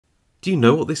Do you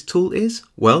know what this tool is?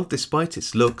 Well, despite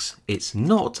its looks, it's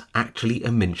not actually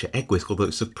a miniature egg whisk, although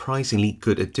it's surprisingly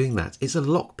good at doing that. It's a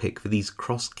lock pick for these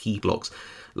cross key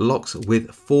locks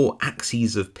with 4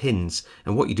 axes of pins.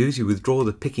 And what you do is you withdraw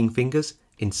the picking fingers,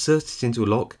 insert it into a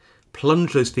lock,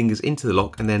 plunge those fingers into the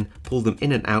lock and then pull them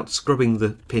in and out, scrubbing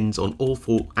the pins on all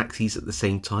 4 axes at the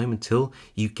same time until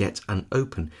you get an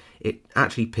open. It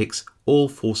actually picks all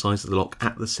 4 sides of the lock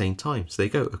at the same time. So there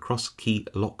you go, a cross key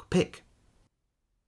lock pick.